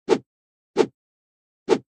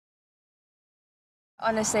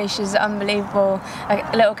Honestly, she's unbelievable,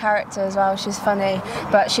 a little character as well. She's funny,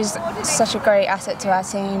 but she's such a great asset to our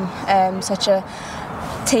team, such a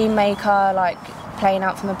team maker, like playing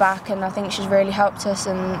out from the back, and I think she's really helped us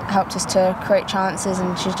to create chances,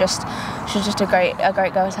 and she's just a great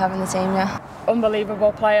girl to have in the team. Yeah.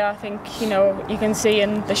 Unbelievable player. I think you can see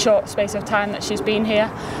in the short space of time that she's been here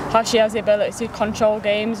how she has the ability to control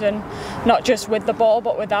games, and not just with the ball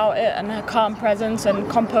but without it, and her calm presence and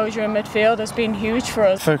composure in midfield has been huge for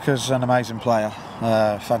us. Fuka's an amazing player,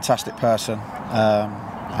 fantastic person.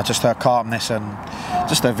 Just her calmness and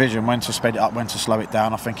just her vision, when to speed it up, when to slow it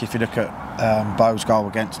down. I think if you look at Bo's goal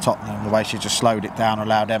against Tottenham, the way she just slowed it down,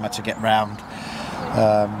 allowed Emma to get round,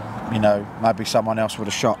 maybe someone else would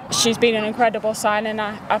have shot. She's been an incredible signing.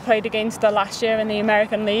 I played against her last year in the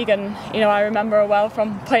American League, and I remember her well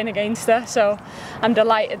from playing against her, so I'm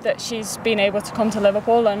delighted that she's been able to come to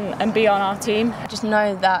Liverpool and be on our team. I just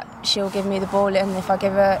know that she'll give me the ball, and if I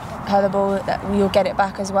give her the ball, that you'll get it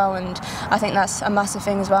back as well, and I think that's a massive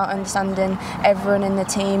thing as well, understanding everyone in the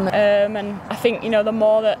team. And I think the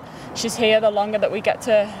more that she's here, the longer that we get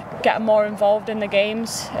to get more involved in the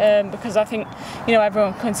games, because I think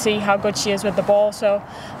everyone can see how good she is with the ball. So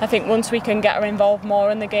I think once we can get her involved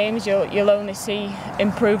more in the games, you'll only see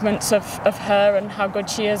improvements of her and how good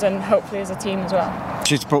she is, and hopefully as a team as well.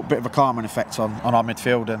 She's brought a bit of a calming effect on our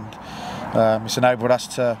midfield, and it's enabled us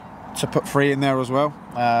to put 3 in there as well.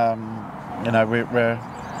 We're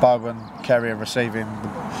Bo and Kerry are receiving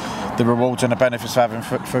the rewards and the benefits of having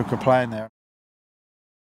Fuka playing there.